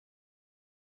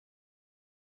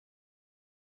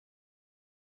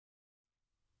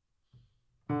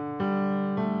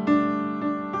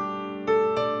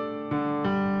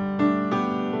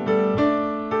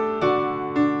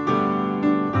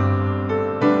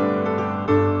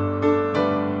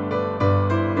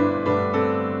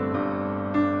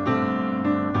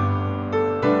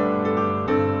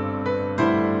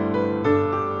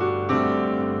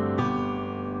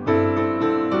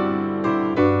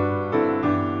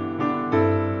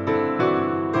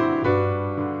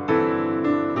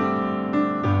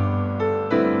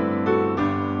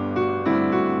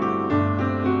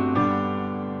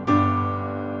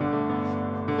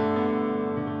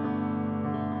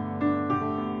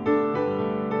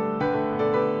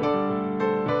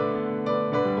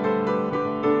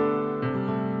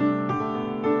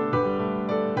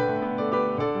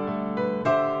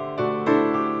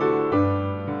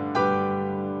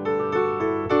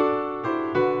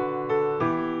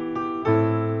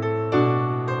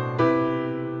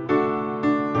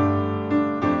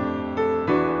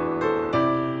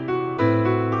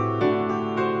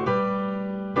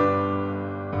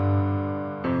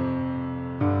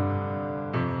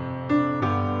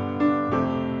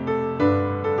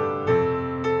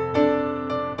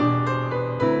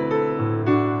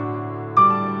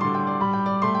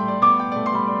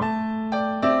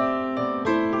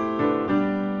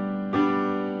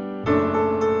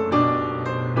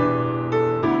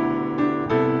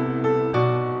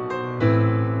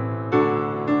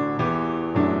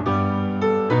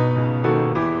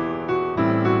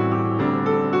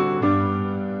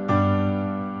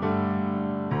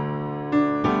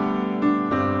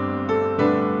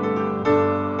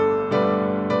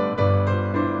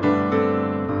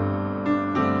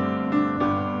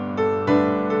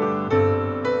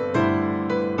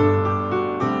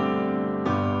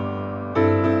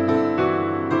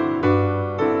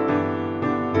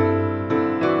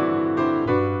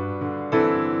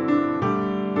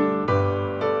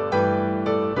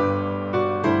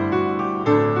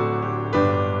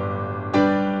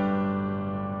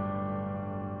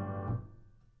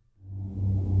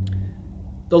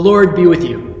The Lord be with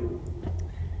you.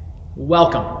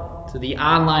 Welcome to the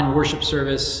online worship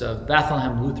service of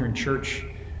Bethlehem Lutheran Church.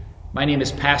 My name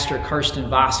is Pastor Karsten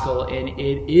Voskuil, and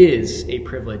it is a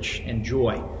privilege and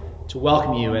joy to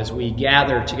welcome you as we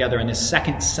gather together on this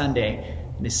second Sunday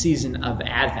in the season of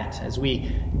Advent, as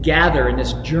we gather in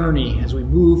this journey, as we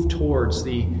move towards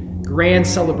the grand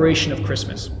celebration of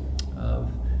Christmas, of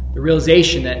the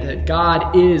realization that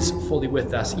God is fully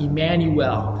with us,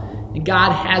 Emmanuel, and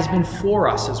God has been for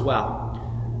us as well.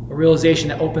 A realization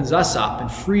that opens us up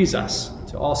and frees us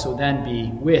to also then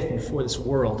be with and for this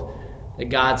world that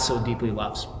God so deeply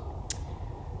loves.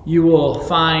 You will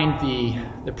find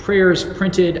the prayers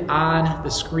printed on the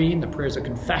screen, the prayers of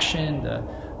confession,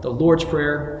 the Lord's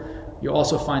Prayer. You'll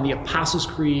also find the Apostles'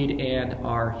 Creed and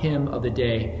our hymn of the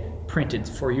day printed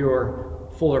for your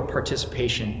fuller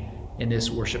participation in this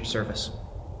worship service.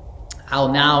 I'll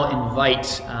now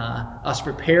invite us to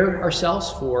prepare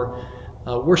ourselves for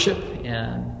worship,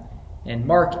 and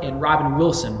Mark and Robin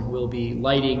Wilson will be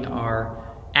lighting our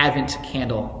Advent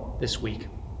candle this week.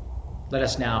 Let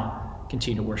us now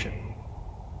continue to worship.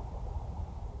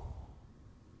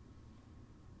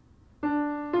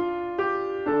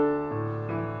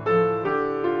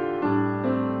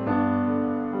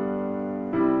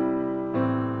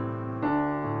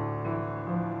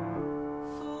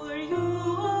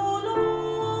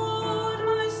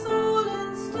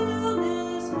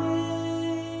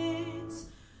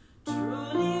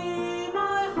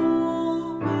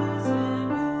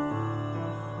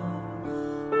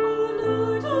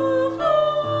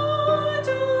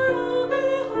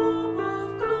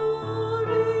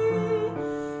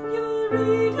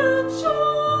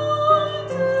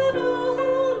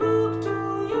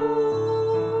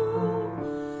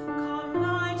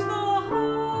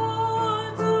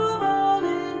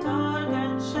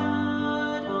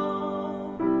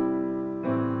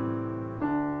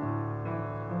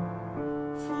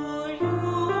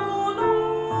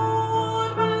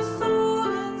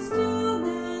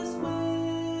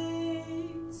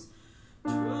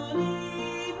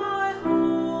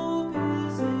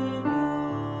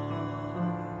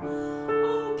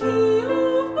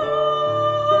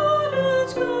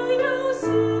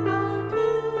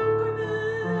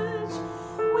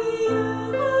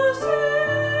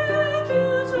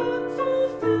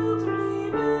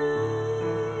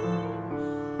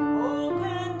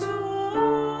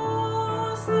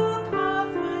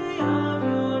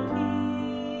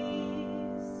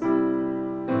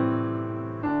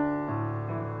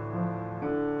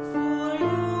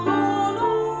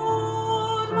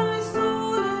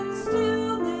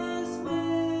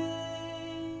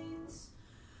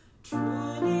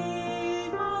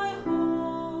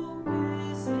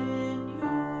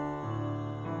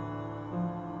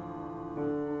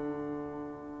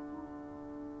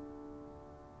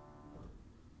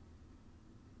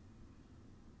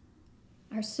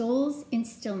 Our souls in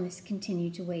stillness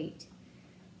continue to wait.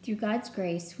 Through God's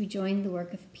grace, we join the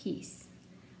work of peace,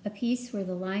 a peace where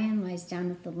the lion lies down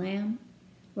with the lamb,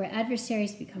 where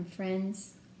adversaries become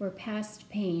friends, where past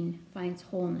pain finds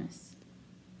wholeness.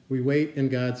 We wait in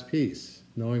God's peace,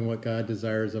 knowing what God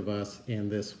desires of us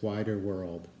and this wider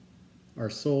world.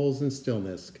 Our souls in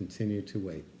stillness continue to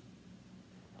wait.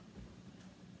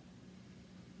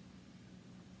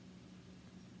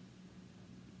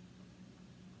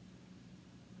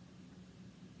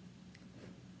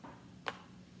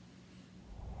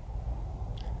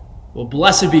 Well,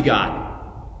 blessed be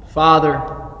God, Father,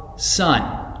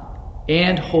 Son,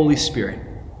 and Holy Spirit,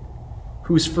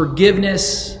 whose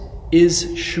forgiveness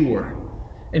is sure,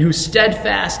 and whose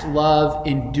steadfast love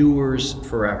endures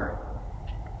forever.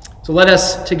 So let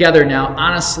us together now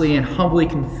honestly and humbly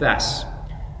confess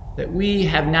that we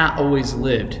have not always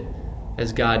lived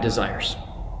as God desires.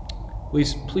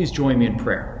 Please join me in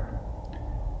prayer.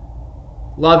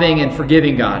 Loving and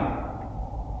forgiving God,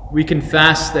 we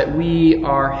confess that we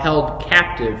are held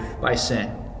captive by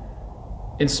sin.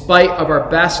 In spite of our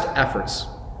best efforts,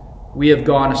 we have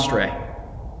gone astray.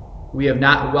 We have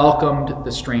not welcomed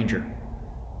the stranger.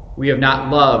 We have not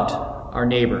loved our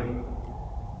neighbor.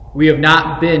 We have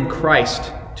not been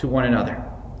Christ to one another.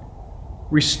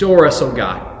 Restore us, O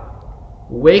God.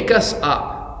 Wake us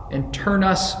up and turn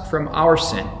us from our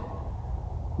sin.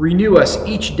 Renew us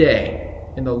each day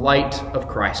in the light of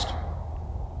Christ.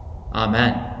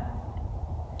 Amen.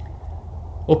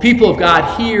 Well, people of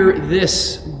God, hear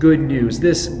this good news,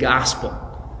 this gospel.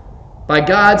 By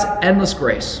God's endless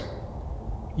grace,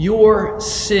 your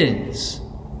sins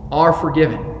are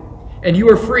forgiven, and you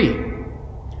are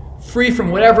free from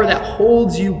whatever that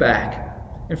holds you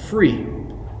back, and free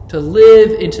to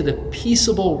live into the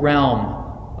peaceable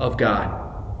realm of God.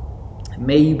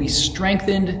 May you be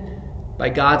strengthened by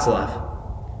God's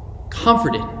love,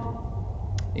 comforted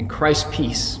in Christ's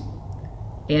peace,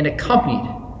 and accompanied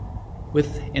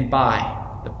with and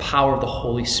by the power of the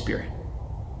Holy Spirit.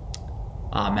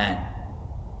 Amen.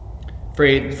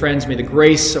 Friends, may the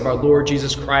grace of our Lord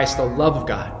Jesus Christ, the love of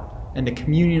God, and the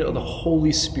communion of the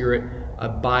Holy Spirit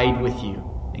abide with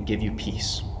you and give you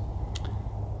peace.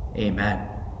 Amen.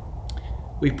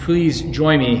 Will you please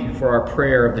join me for our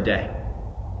prayer of the day?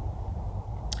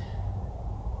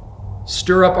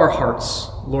 Stir up our hearts,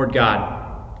 Lord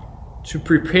God, to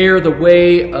prepare the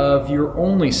way of your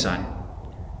only Son.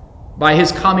 By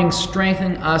his coming,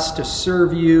 strengthen us to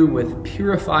serve you with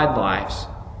purified lives.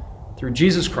 Through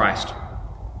Jesus Christ,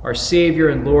 our Savior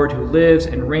and Lord, who lives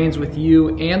and reigns with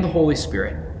you and the Holy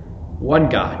Spirit, one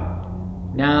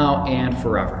God, now and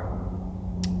forever.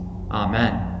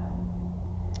 Amen.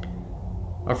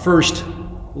 Our first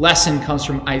lesson comes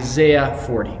from Isaiah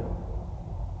 40.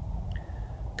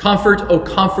 Comfort, O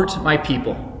comfort my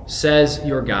people, says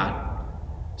your God.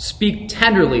 Speak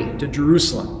tenderly to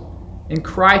Jerusalem and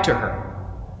cry to her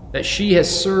that she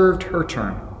has served her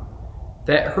term,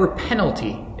 that her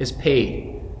penalty is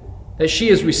paid, that she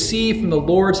has received from the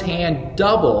Lord's hand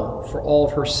double for all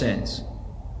of her sins.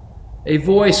 A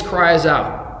voice cries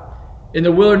out, in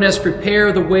the wilderness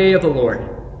prepare the way of the Lord.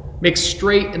 Make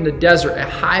straight in the desert a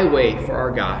highway for our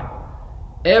God.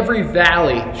 Every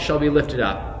valley shall be lifted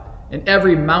up, and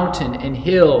every mountain and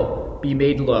hill be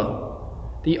made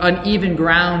low. The uneven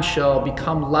ground shall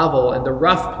become level, and the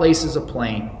rough places a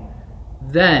plain.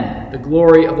 Then the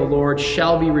glory of the Lord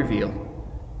shall be revealed,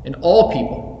 and all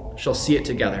people shall see it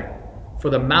together, for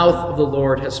the mouth of the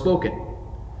Lord has spoken.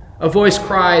 A voice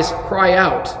cries, cry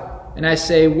out, and I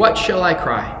say, what shall I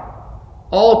cry?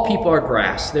 All people are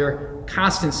grass, their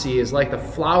constancy is like the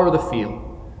flower of the field.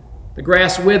 The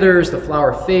grass withers, the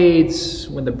flower fades,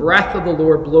 when the breath of the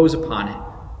Lord blows upon it.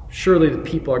 Surely the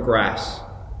people are grass.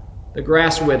 The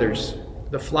grass withers,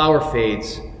 the flower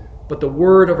fades, but the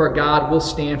word of our God will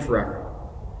stand forever.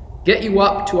 Get you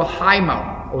up to a high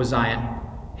mountain, O Zion,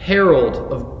 herald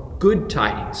of good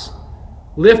tidings.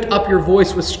 Lift up your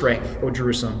voice with strength, O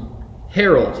Jerusalem,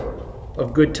 herald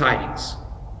of good tidings.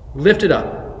 Lift it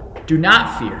up, do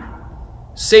not fear.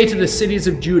 Say to the cities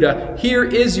of Judah, here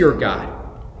is your God.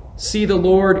 See, the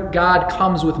Lord God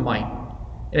comes with might,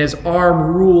 and his arm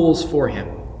rules for him.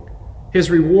 His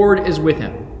reward is with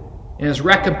him, and his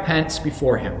recompense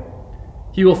before him.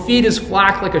 He will feed his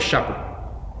flock like a shepherd.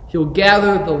 He will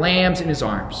gather the lambs in his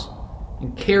arms,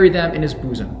 and carry them in his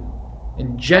bosom,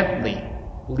 and gently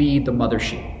lead the mother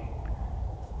sheep.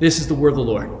 This is the word of the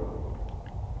Lord.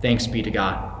 Thanks be to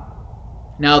God.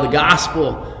 Now the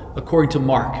gospel according to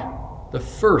Mark, the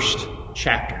first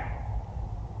chapter.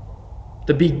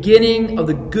 The beginning of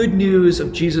the good news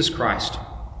of Jesus Christ,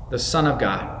 the Son of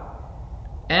God.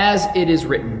 As it is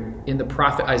written in the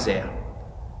prophet Isaiah,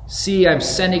 see, I'm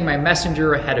sending my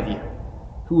messenger ahead of you,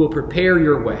 who will prepare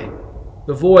your way,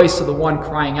 the voice of the one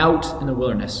crying out in the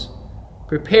wilderness.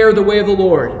 Prepare the way of the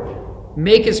Lord,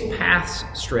 make his paths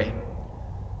straight.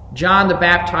 John the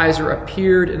Baptizer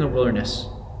appeared in the wilderness,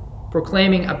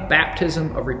 proclaiming a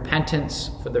baptism of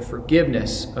repentance for the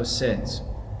forgiveness of sins.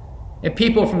 And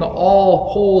people from the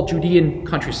whole Judean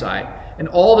countryside and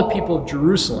all the people of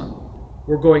Jerusalem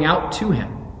were going out to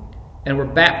him and were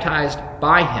baptized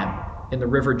by him in the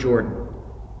river Jordan,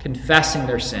 confessing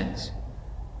their sins.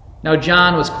 Now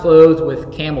John was clothed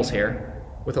with camel's hair,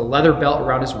 with a leather belt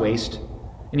around his waist,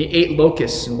 and he ate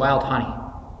locusts and wild honey.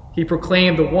 He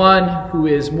proclaimed, the one who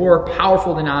is more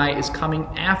powerful than I is coming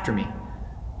after me.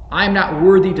 I am not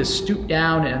worthy to stoop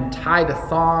down and untie the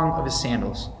thong of his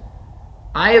sandals.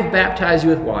 I have baptized you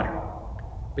with water,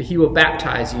 but he will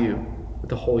baptize you with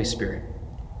the Holy Spirit.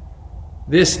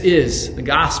 This is the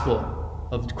gospel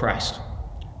of Christ.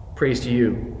 Praise to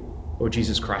you, O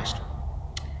Jesus Christ.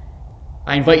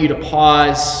 I invite you to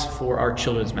pause for our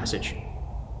children's message.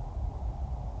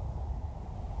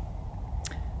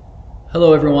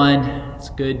 Hello, everyone. It's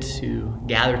good to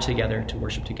gather together, to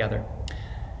worship together.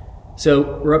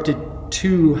 So we're up to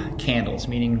 2 candles,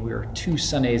 meaning we're 2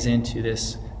 Sundays into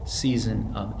this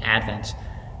season of Advent.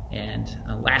 And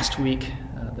last week,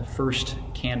 the first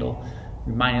candle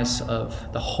reminded us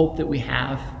of the hope that we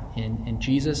have in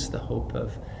Jesus, the hope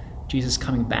of Jesus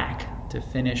coming back to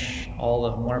finish all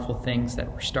the wonderful things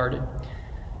that were started.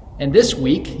 And this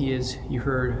week, you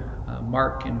heard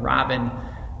Mark and Robin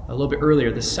a little bit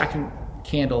earlier, the second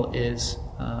candle is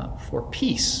for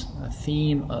peace, a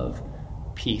theme of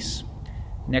peace.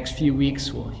 Next few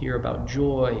weeks, we'll hear about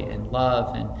joy and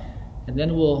love, and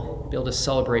then we'll be able to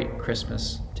celebrate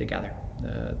Christmas together,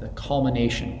 the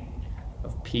culmination of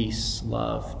of peace,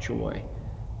 love, joy,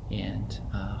 and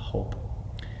hope.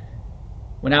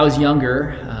 When I was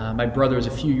younger, my brother was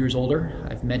a few years older.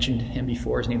 I've mentioned him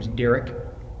before. His name's Derek.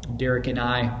 Derek and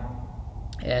I,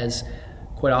 as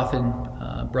quite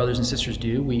often brothers and sisters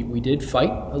do, we did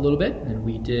fight a little bit, and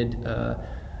we did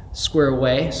square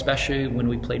away, especially when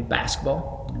we played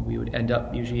basketball. And we would end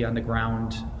up usually on the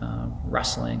ground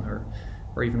wrestling,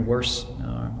 or even worse,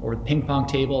 or the ping pong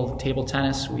table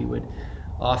tennis. We would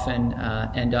often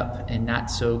end up in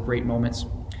not so great moments.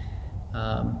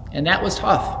 And that was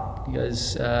tough,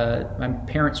 because my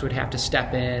parents would have to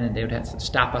step in, and they would have to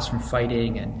stop us from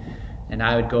fighting, and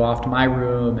I would go off to my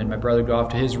room, and my brother would go off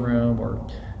to his room,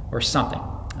 or something.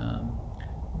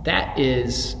 That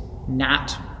is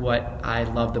not what I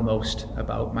love the most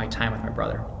about my time with my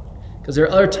brother. Because there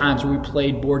are other times where we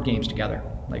played board games together,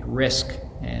 like Risk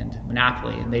and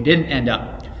Monopoly, and they didn't end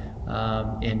up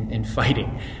in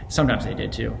fighting. Sometimes they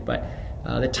did too. But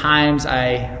the times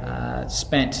I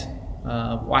spent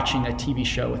watching a TV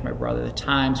show with my brother, the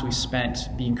times we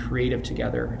spent being creative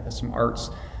together as some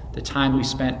arts, the time we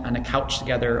spent on a couch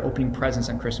together opening presents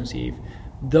on Christmas Eve,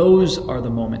 those are the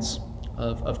moments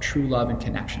of true love and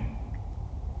connection.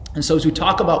 And so as we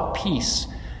talk about peace,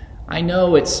 I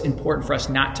know it's important for us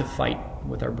not to fight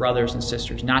with our brothers and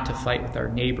sisters, not to fight with our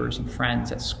neighbors and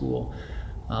friends at school.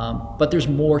 But there's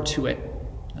more to it.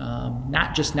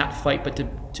 Not just not fight, but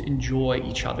to enjoy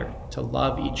each other, to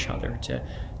love each other,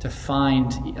 to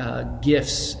find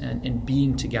gifts and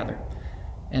being together.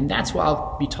 And that's what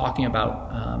I'll be talking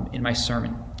about in my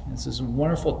sermon. This is a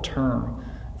wonderful term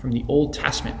from the Old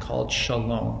Testament called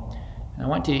shalom. And I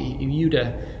want you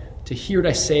to hear what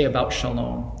I say about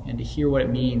shalom, and to hear what it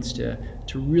means to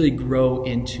really grow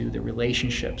into the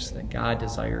relationships that God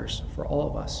desires for all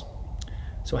of us.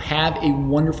 So have a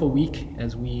wonderful week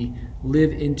as we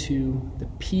live into the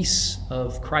peace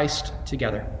of Christ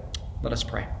together. Let us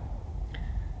pray.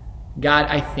 God,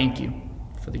 I thank you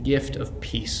for the gift of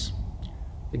peace,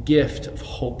 the gift of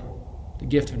hope, the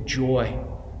gift of joy,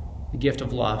 the gift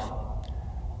of love.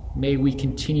 May we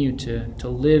continue to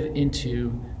live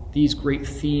into these great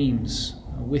themes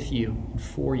with you and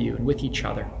for you and with each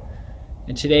other.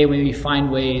 And today may we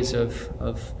find ways of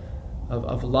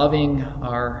loving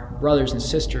our brothers and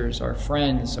sisters, our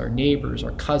friends, our neighbors,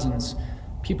 our cousins,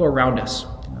 people around us,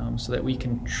 so that we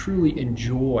can truly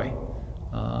enjoy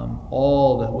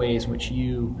all the ways in which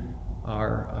you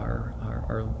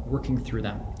are working through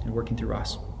them and working through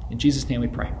us. In Jesus' name we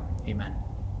pray. Amen.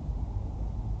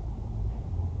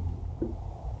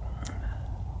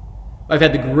 I've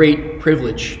had the great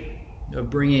privilege of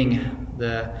bringing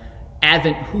the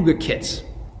Advent Hygge kits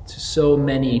to so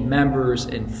many members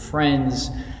and friends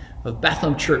of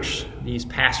Bethlehem Church these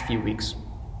past few weeks.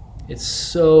 It's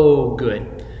so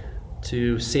good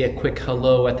to say a quick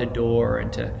hello at the door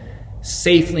and to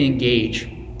safely engage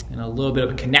in a little bit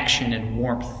of a connection and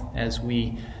warmth as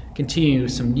we continue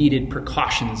some needed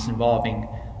precautions involving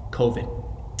COVID.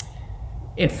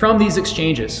 And from these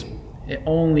exchanges, it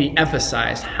only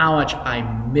emphasized how much I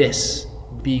miss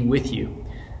being with you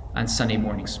on Sunday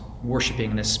mornings,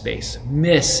 worshiping in this space,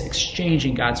 miss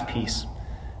exchanging God's peace,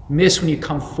 miss when you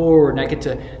come forward and I get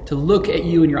to look at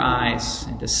you in your eyes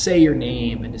and to say your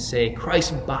name and to say,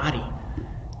 Christ's body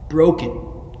broken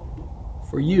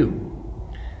for you.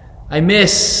 I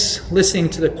miss listening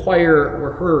to the choir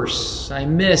rehearse. I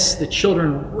miss the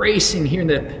children racing, hearing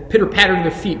the pitter-patter of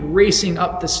their feet, racing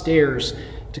up the stairs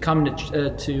to come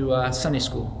to Sunday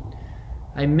school.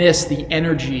 I miss the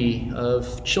energy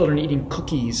of children eating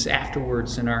cookies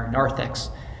afterwards in our narthex,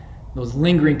 those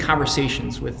lingering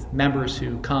conversations with members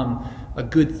who come a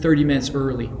good 30 minutes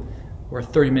early or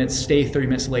 30 minutes, stay 30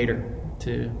 minutes later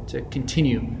to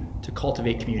continue to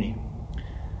cultivate community.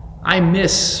 I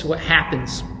miss what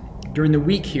happens during the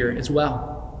week here as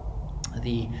well.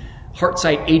 The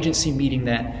Heartside Agency meeting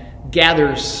that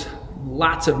gathers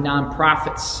lots of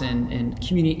nonprofits and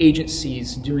community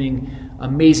agencies doing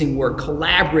amazing work,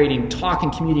 collaborating,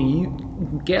 talking, community,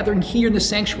 gathering here in the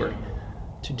sanctuary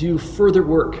to do further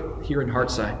work here in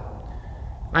Heartside.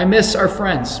 I miss our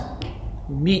friends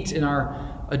who meet in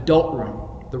our adult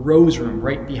room, the Rose Room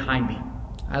right behind me.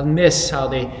 I miss how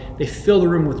they fill the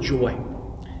room with joy.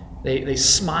 They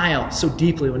smile so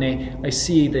deeply when they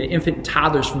see the infant and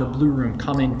toddlers from the Blue Room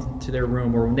come into their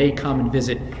room, or when they come and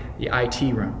visit the IT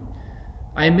room.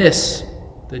 I miss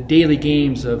the daily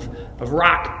games of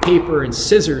rock, paper, and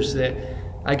scissors that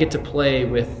I get to play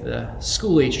with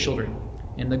school-age children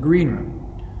in the green room.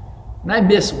 And I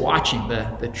miss watching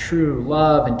the true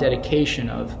love and dedication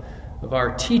of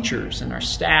our teachers and our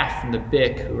staff from the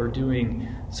BIC who are doing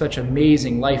such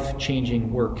amazing,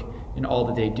 life-changing work in all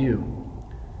that they do.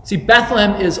 See,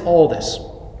 Bethlehem is all this.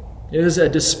 It is a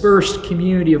dispersed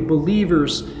community of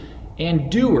believers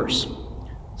and doers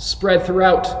spread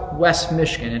throughout West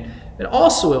Michigan, and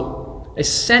also a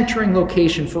centering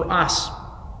location for us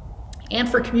and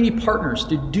for community partners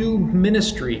to do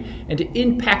ministry and to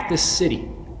impact this city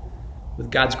with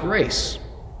God's grace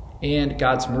and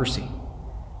God's mercy.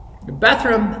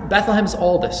 Bethlehem is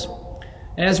all this.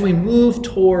 And as we move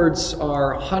towards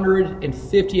our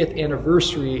 150th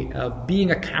anniversary of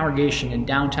being a congregation in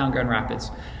downtown Grand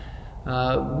Rapids,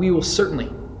 we will certainly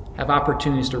have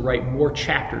opportunities to write more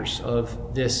chapters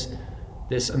of this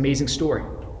amazing story.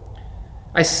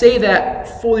 I say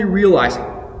that fully realizing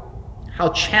how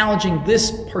challenging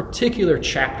this particular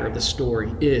chapter of the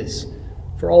story is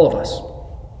for all of us.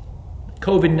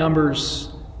 COVID numbers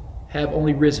have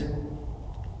only risen.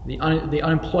 The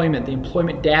unemployment, the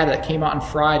employment data that came out on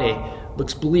Friday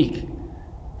looks bleak.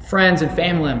 Friends and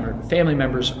family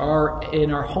members are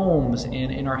in our homes and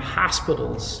in our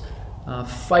hospitals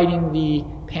fighting the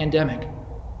pandemic.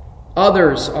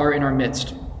 Others are in our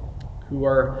midst who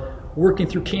are working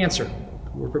through cancer,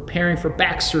 who are preparing for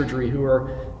back surgery, who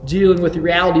are dealing with the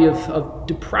reality of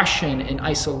depression and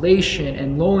isolation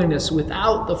and loneliness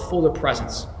without the fuller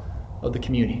presence of the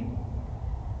community.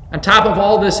 On top of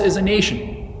all this is a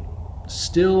nation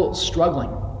still struggling,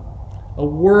 a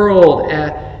world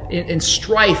in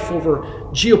strife over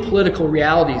geopolitical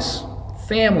realities,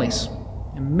 families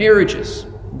and marriages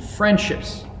and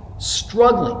friendships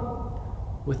struggling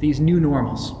with these new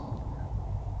normals.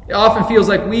 It often feels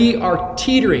like we are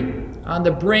teetering on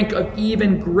the brink of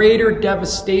even greater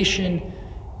devastation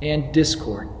and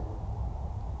discord.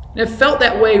 And it felt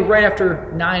that way right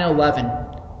after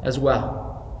 9/11 as well.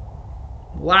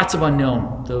 Lots of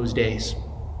unknown those days.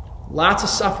 Lots of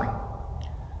suffering.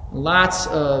 Lots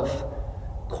of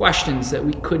questions that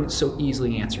we couldn't so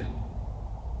easily answer.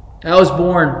 I was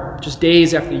born just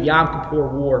days after the Yom Kippur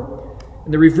War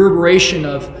and the reverberation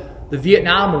of the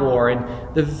Vietnam War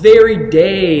and the very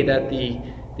day that the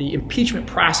impeachment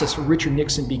process for Richard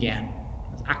Nixon began.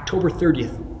 It was October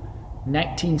 30th,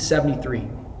 1973.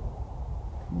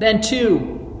 Then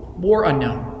too, more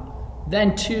unknown.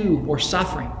 Then too, more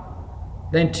suffering.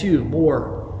 Then too,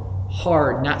 more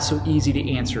hard, not so easy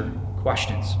to answer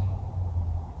questions.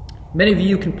 Many of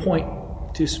you can point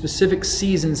to specific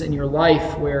seasons in your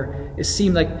life where it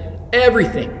seemed like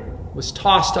everything was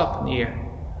tossed up in the air,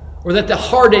 or that the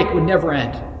heartache would never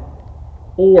end,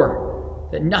 or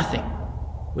that nothing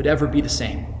would ever be the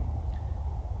same.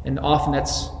 And often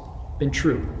that's been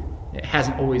true. It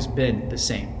hasn't always been the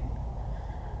same.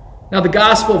 Now, the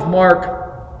Gospel of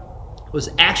Mark was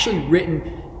actually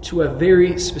written to a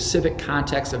very specific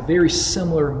context, a very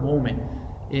similar moment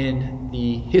in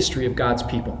the history of God's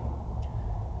people.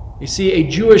 You see, a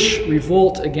Jewish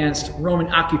revolt against Roman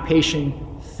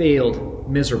occupation failed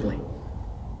miserably.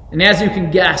 And as you can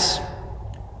guess,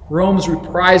 Rome's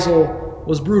reprisal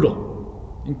was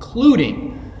brutal,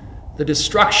 including the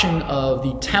destruction of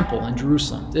the temple in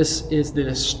Jerusalem. This is the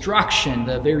destruction,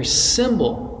 the very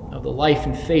symbol of the life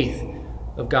and faith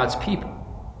of God's people.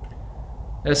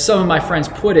 As some of my friends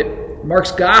put it,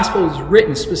 Mark's gospel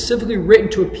is specifically written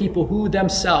to a people who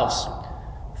themselves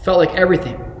felt like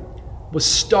everything was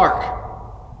stark,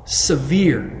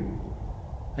 severe,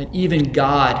 and even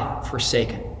God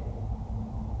forsaken.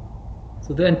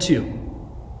 So then too,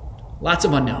 lots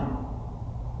of unknown,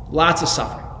 lots of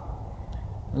suffering,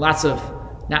 lots of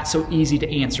not so easy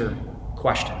to answer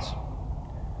questions.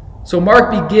 So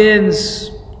Mark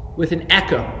begins with an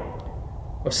echo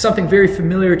of something very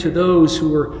familiar to those who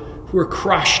were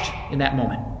crushed in that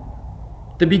moment.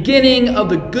 The beginning of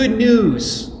the good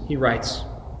news, he writes,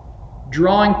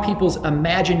 drawing people's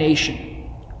imagination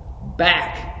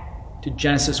back to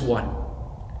Genesis 1.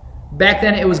 Back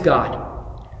then it was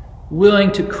God,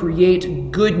 willing to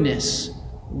create goodness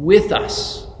with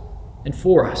us and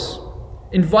for us,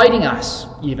 inviting us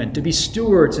even to be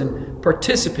stewards and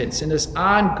participants in this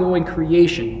ongoing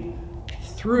creation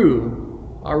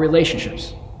through our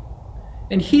relationships.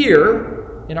 And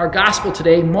here, in our gospel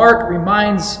today, Mark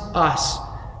reminds us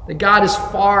that God is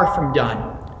far from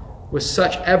done with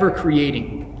such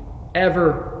ever-creating,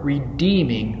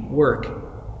 ever-redeeming work.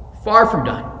 Far from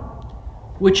done.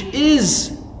 Which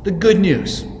is the good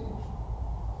news,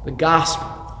 the gospel.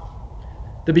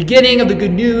 The beginning of the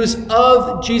good news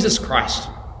of Jesus Christ,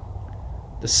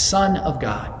 the Son of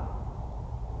God.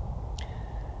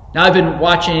 Now, I've been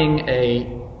watching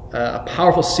a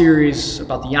powerful series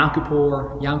about the Yom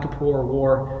Kippur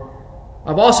War.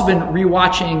 I've also been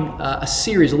rewatching a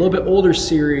series, a little bit older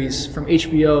series from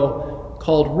HBO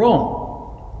called Rome.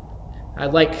 I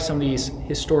like some of these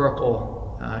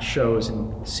historical shows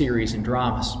and series and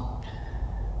dramas.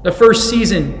 The first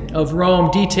season of Rome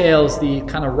details the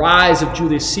kind of rise of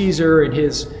Julius Caesar and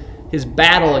his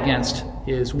battle against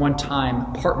his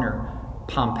one-time partner,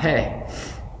 Pompey.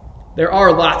 There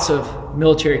are lots of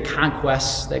military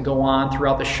conquests that go on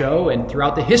throughout the show and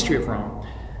throughout the history of Rome,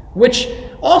 which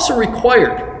also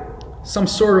required some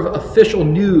sort of official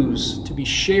news to be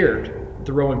shared with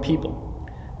the Roman people.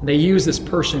 And they use this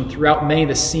person throughout many of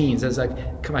the scenes as a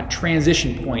kind of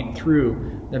transition point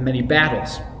through the many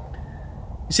battles.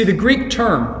 You see, the Greek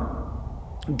term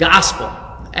gospel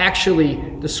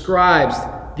actually describes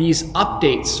these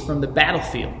updates from the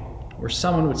battlefield, where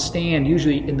someone would stand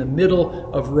usually in the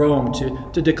middle of Rome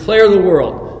to declare to the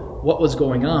world what was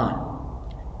going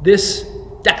on. This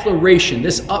declaration,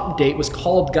 this update was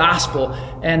called gospel,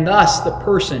 and thus the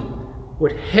person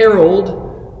would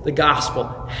herald the gospel,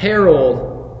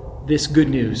 herald this good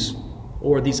news,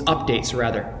 or these updates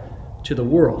rather, to the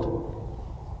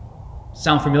world.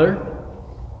 Sound familiar?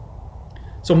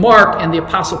 So Mark and the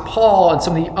Apostle Paul and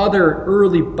some of the other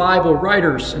early Bible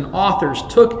writers and authors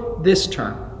took this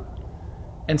term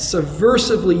and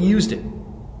subversively used it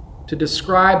to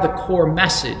describe the core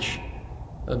message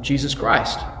of Jesus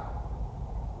Christ.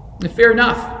 And fair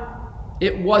enough,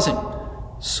 it wasn't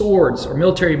swords or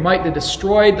military might that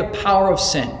destroyed the power of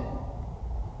sin.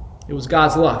 It was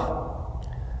God's love.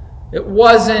 It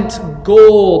wasn't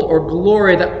gold or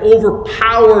glory that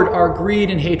overpowered our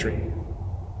greed and hatred.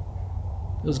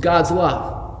 It was God's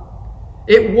love.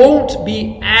 It won't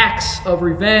be acts of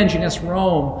revenge against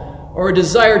Rome or a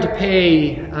desire to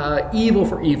pay evil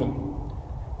for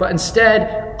evil, but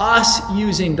instead us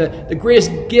using the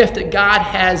greatest gift that God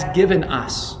has given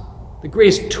us, the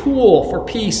greatest tool for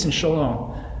peace and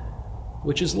shalom,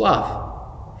 which is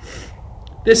love.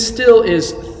 This still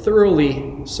is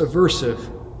thoroughly subversive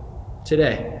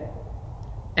today,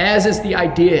 as is the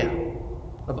idea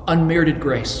of unmerited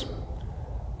grace,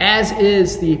 as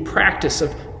is the practice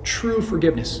of true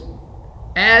forgiveness,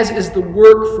 as is the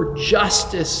work for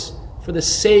justice for the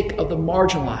sake of the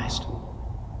marginalized,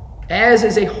 as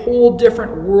is a whole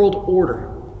different world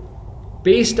order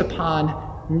based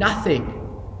upon nothing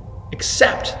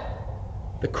except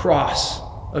the cross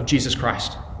of Jesus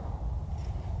Christ.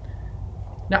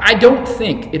 Now, I don't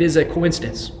think it is a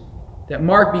coincidence that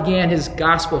Mark began his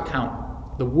gospel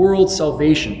account, the world's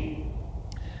salvation,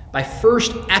 by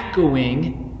first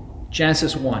echoing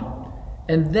Genesis 1,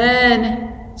 and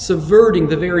then subverting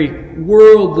the very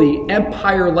worldly,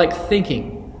 empire-like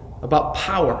thinking about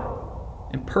power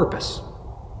and purpose.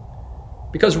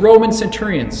 Because Roman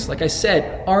centurions, like I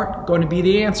said, aren't going to be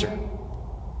the answer,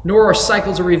 nor are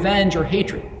cycles of revenge or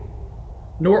hatred,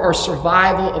 nor are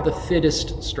survival of the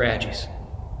fittest strategies.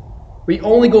 We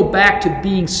only go back to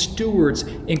being stewards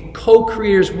and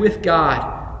co-creators with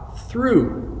God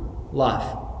through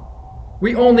love.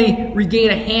 We only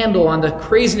regain a handle on the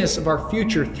craziness of our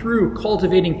future through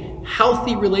cultivating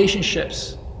healthy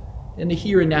relationships in the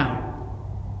here and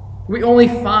now. We only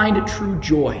find true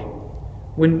joy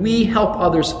when we help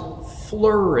others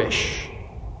flourish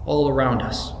all around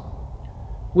us,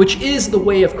 which is the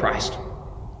way of Christ,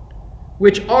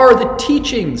 which are the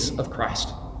teachings of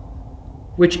Christ,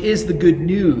 which is the good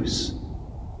news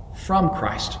from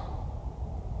Christ.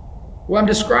 What I'm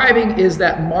describing is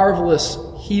that marvelous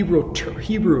Hebrew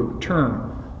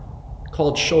term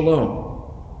called shalom.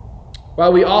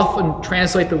 While we often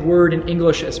translate the word in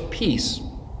English as peace,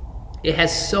 it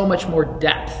has so much more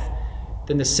depth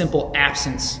than the simple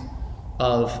absence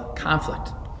of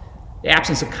conflict. The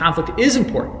absence of conflict is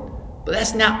important, but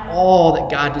that's not all that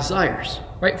God desires,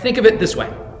 right? Think of it this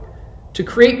way. To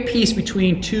create peace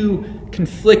between two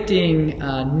conflicting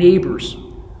neighbors,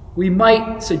 we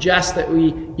might suggest that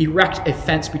we erect a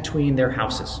fence between their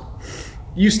houses.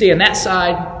 You stay on that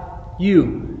side,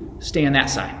 you stay on that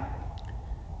side.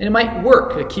 And it might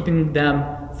work at keeping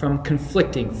them from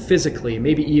conflicting physically,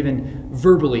 maybe even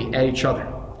verbally at each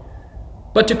other.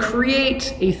 But to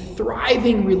create a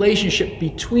thriving relationship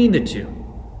between the two,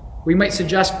 we might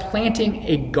suggest planting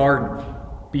a garden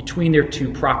between their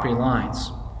two property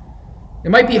lines.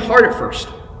 It might be hard at first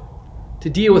to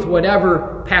deal with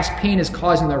whatever past pain is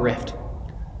causing the rift.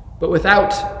 But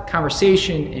without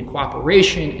conversation and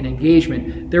cooperation and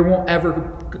engagement,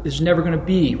 there's never going to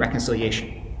be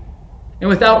reconciliation. And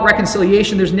without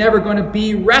reconciliation, there's never going to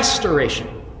be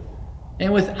restoration.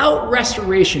 And without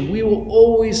restoration, we will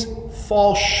always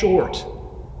fall short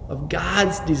of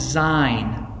God's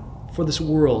design for this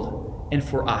world and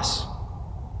for us.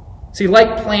 See,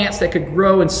 like plants that could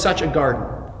grow in such a garden,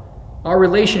 our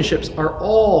relationships are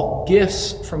all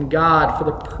gifts from God for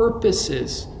the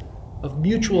purposes of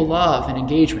mutual love and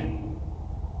engagement.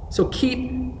 So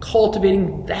keep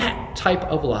cultivating that type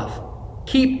of love.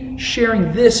 Keep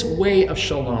sharing this way of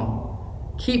shalom.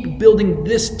 Keep building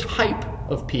this type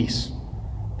of peace.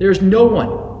 There's no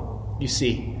one, you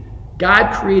see,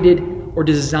 God created or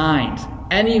designed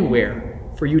anywhere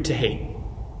for you to hate.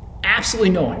 Absolutely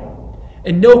no one.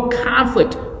 And no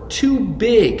conflict too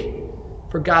big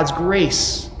for God's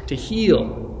grace to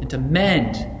heal and to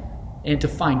mend and to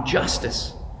find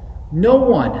justice. No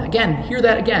one, again, hear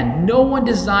that again, no one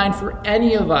designed for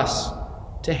any of us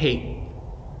to hate,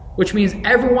 which means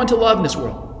everyone to love in this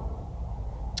world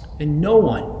and no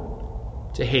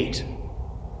one to hate.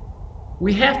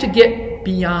 We have to get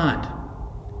beyond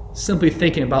simply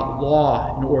thinking about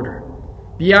law and order,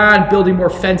 beyond building more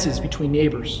fences between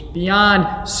neighbors,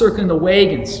 beyond circling the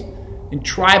wagons and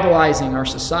tribalizing our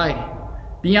society,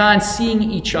 beyond seeing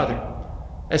each other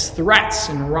as threats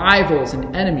and rivals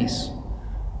and enemies,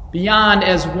 beyond,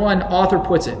 as one author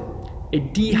puts it, a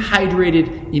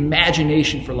dehydrated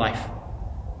imagination for life.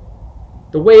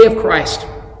 The way of Christ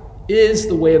is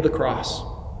the way of the cross.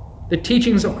 The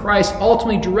teachings of Christ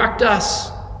ultimately direct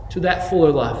us to that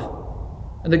fuller love.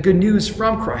 And the good news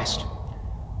from Christ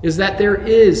is that there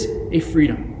is a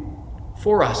freedom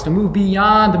for us to move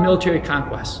beyond the military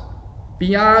conquest,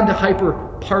 beyond the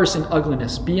hyper-partisan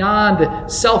ugliness, beyond the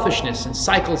selfishness and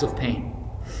cycles of pain.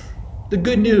 The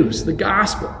good news, the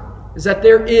gospel, is that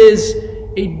there is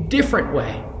a different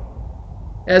way.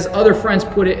 As other friends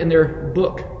put it in their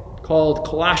book called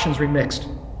Colossians Remixed,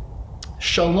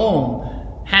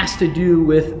 shalom has to do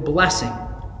with blessing,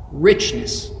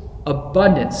 richness,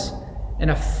 abundance, and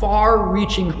a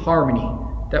far-reaching harmony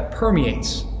that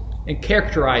permeates and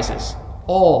characterizes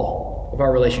all of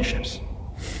our relationships.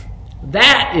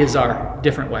 That is our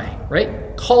different way,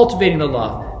 right? Cultivating the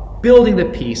love, building the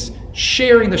peace,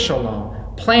 sharing the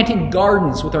shalom, planting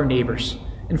gardens with our neighbors,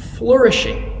 and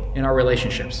flourishing in our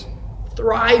relationships,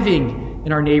 thriving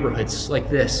in our neighborhoods like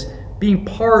this, being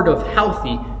part of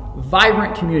healthy,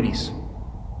 vibrant communities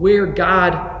where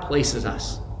God places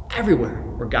us, everywhere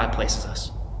where God places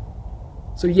us.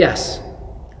 So yes,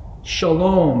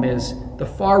 shalom is the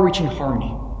far-reaching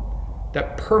harmony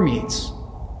that permeates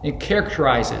and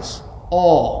characterizes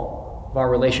all of our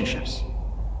relationships.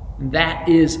 And that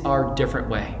is our different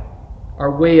way,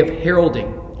 our way of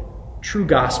heralding true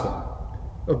gospel,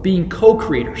 of being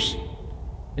co-creators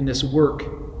in this work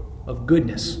of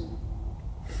goodness.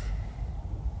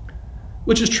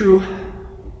 Which is true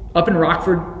up in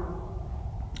Rockford,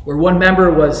 where one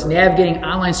member was navigating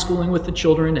online schooling with the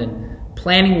children and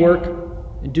planning work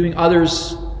and doing other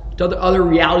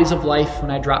realities of life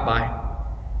when I dropped by.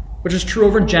 Which is true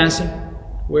over in Jensen,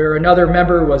 where another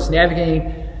member was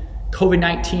navigating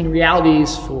COVID-19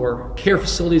 realities for care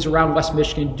facilities around West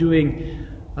Michigan, doing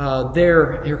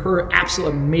her absolute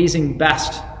amazing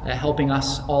best at helping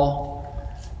us all.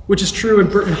 Which is true in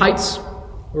Burton Heights,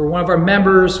 where one of our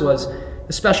members was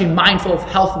especially mindful of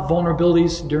health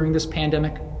vulnerabilities during this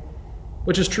pandemic.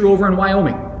 Which is true over in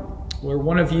Wyoming, where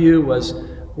one of you was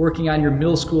working on your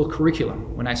middle school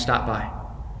curriculum when I stopped by.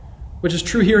 Which is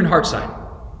true here in Hartside,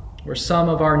 where some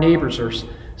of our neighbors are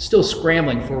still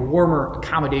scrambling for warmer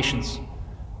accommodations,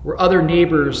 where other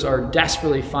neighbors are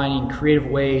desperately finding creative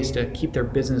ways to keep their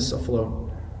business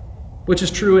afloat. Which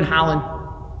is true in Holland,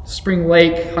 Spring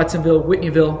Lake, Hudsonville,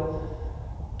 Whitneyville,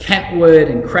 Kentwood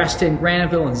and Creston,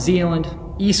 Granville and Zeeland,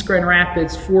 East Grand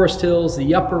Rapids, Forest Hills,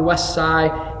 the Upper West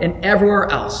Side, and everywhere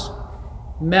else.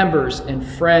 Members and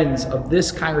friends of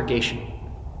this congregation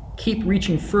keep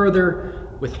reaching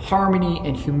further with harmony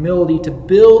and humility to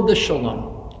build the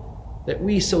shalom that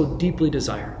we so deeply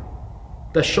desire.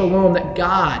 The shalom that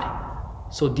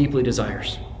God so deeply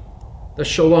desires. The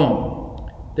shalom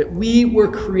that we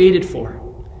were created for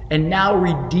and now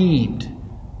redeemed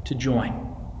to join.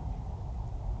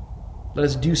 Let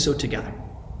us do so together.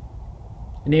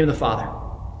 In the name of the Father,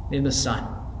 in the name of the Son,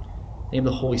 in the name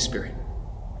of the Holy Spirit.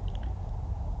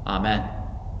 Amen.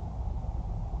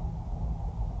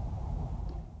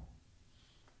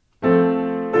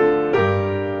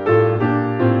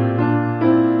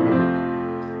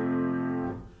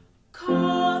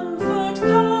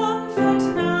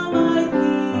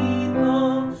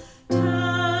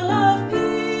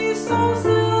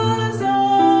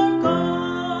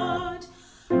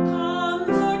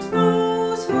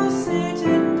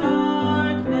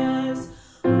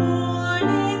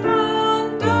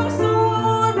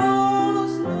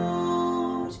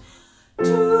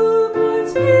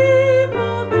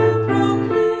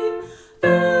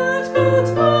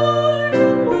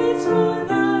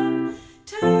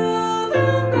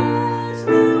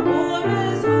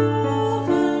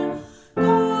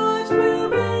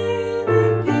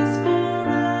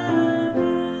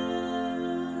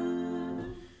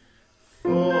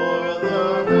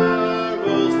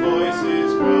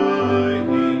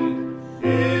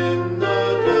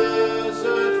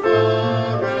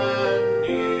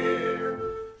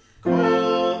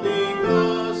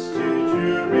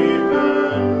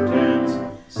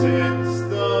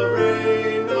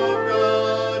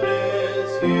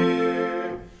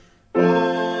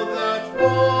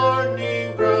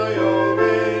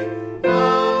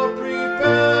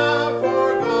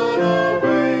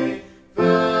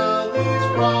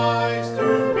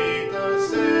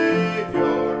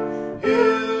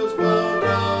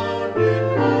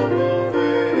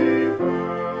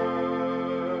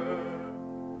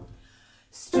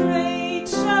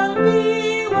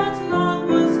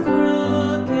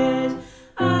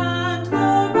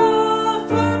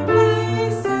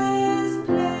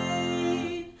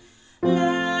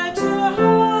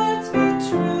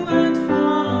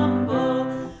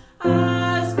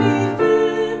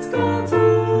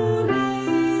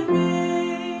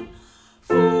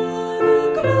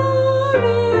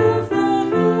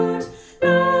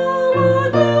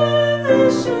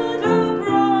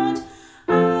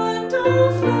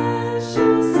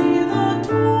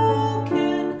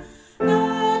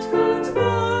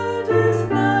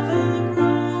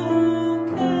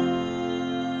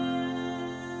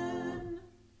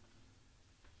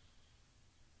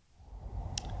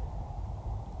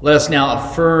 Let us now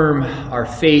affirm our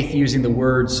faith using the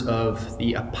words of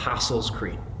the Apostles'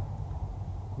 Creed.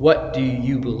 What do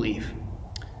you believe?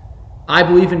 I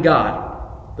believe in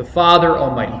God, the Father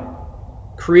Almighty,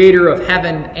 creator of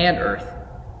heaven and earth.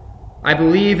 I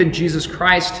believe in Jesus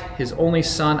Christ, his only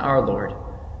Son, our Lord.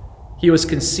 He was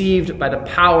conceived by the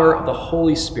power of the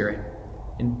Holy Spirit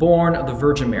and born of the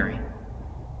Virgin Mary.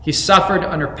 He suffered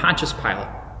under Pontius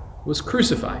Pilate, was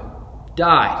crucified,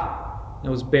 died,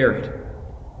 and was buried.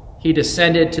 He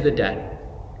descended to the dead.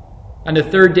 On the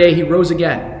third day he rose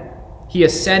again. He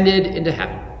ascended into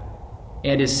heaven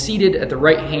and is seated at the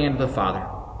right hand of the Father.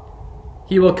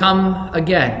 He will come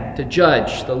again to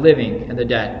judge the living and the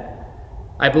dead.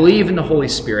 I believe in the Holy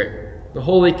Spirit, the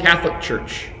Holy Catholic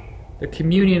Church, the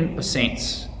communion of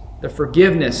saints, the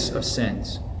forgiveness of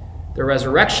sins, the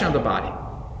resurrection of the body,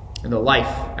 and the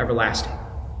life everlasting.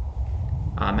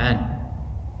 Amen.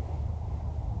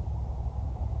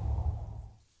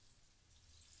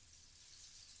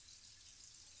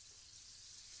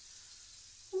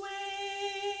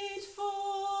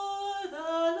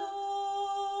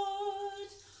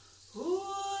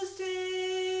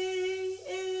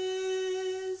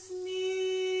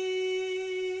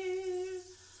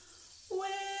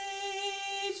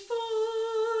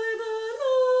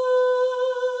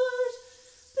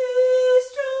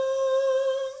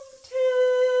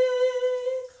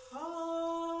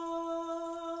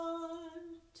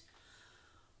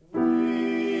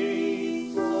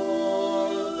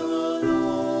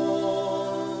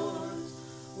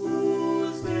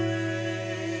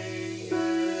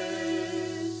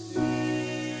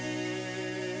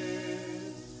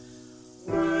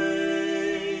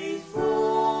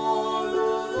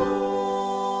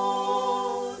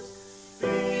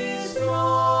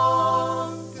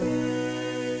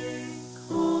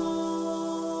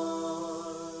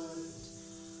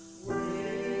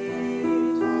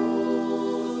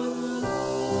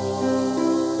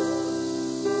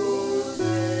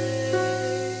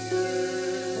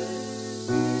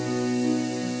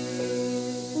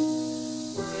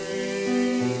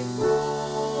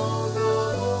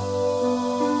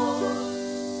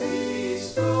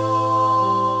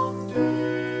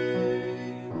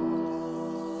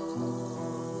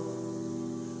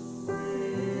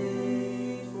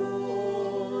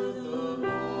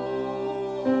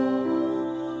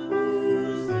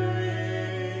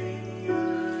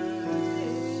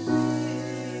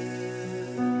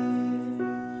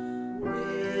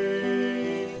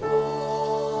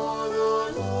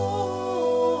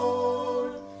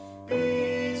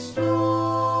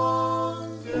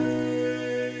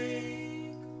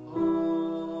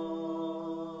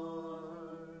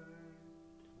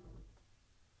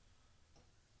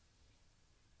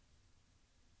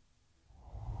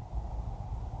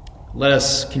 Let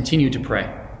us continue to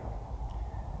pray.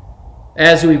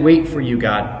 As we wait for you,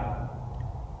 God,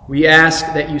 we ask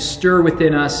that you stir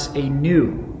within us a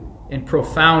new and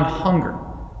profound hunger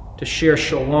to share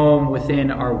shalom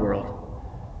within our world.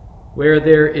 Where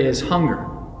there is hunger,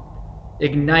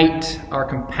 ignite our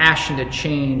compassion to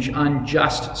change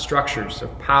unjust structures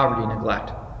of poverty and neglect.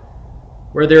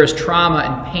 Where there is trauma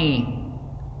and pain,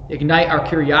 ignite our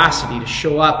curiosity to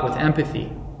show up with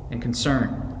empathy and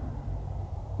concern.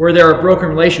 Where there are broken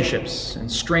relationships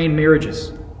and strained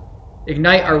marriages,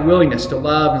 ignite our willingness to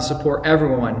love and support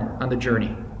everyone on the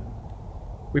journey.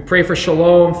 We pray for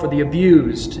shalom for the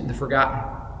abused and the forgotten.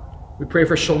 We pray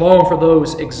for shalom for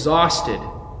those exhausted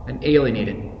and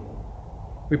alienated.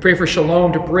 We pray for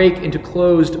shalom to break into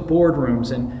closed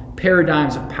boardrooms and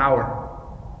paradigms of power.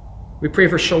 We pray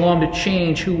for shalom to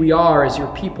change who we are as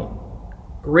your people,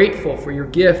 grateful for your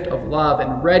gift of love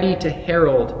and ready to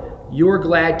herald your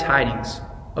glad tidings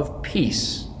of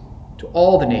peace to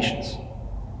all the nations.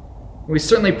 We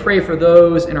certainly pray for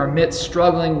those in our midst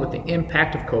struggling with the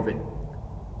impact of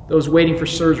COVID, those waiting for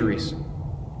surgeries,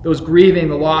 those grieving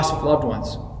the loss of loved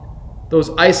ones, those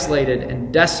isolated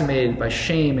and decimated by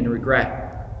shame and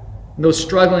regret, and those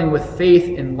struggling with faith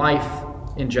in life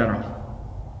in general.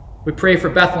 We pray for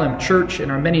Bethlehem Church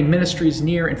and our many ministries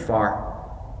near and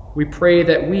far. We pray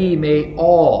that we may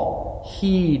all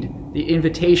heed the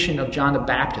invitation of John the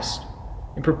Baptist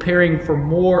in preparing for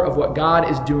more of what God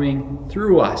is doing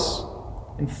through us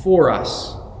and for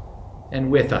us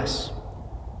and with us.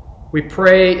 We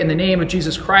pray in the name of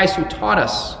Jesus Christ, who taught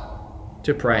us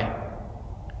to pray.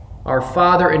 Our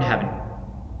Father in heaven,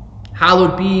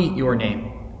 hallowed be your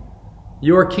name.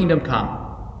 Your kingdom come.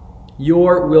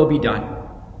 Your will be done,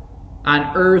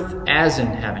 on earth as in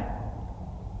heaven.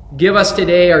 Give us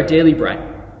today our daily bread.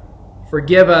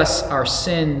 Forgive us our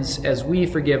sins as we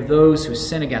forgive those who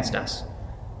sin against us.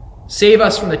 Save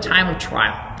us from the time of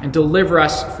trial, and deliver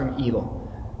us from evil.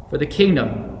 For the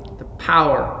kingdom, the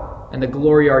power, and the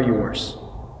glory are yours,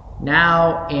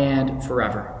 now and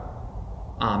forever.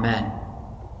 Amen.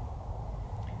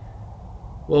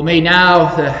 Well, may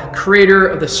now the Creator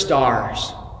of the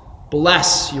stars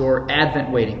bless your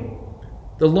Advent waiting.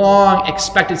 The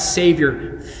long-expected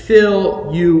Savior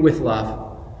fill you with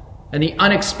love, and the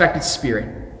unexpected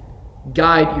Spirit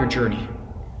guide your journey,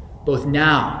 both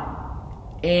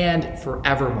now and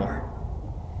forevermore.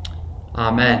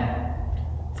 Amen.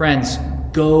 Friends,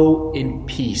 go in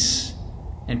peace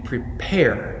and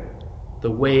prepare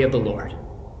the way of the Lord.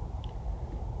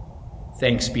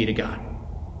 Thanks be to God.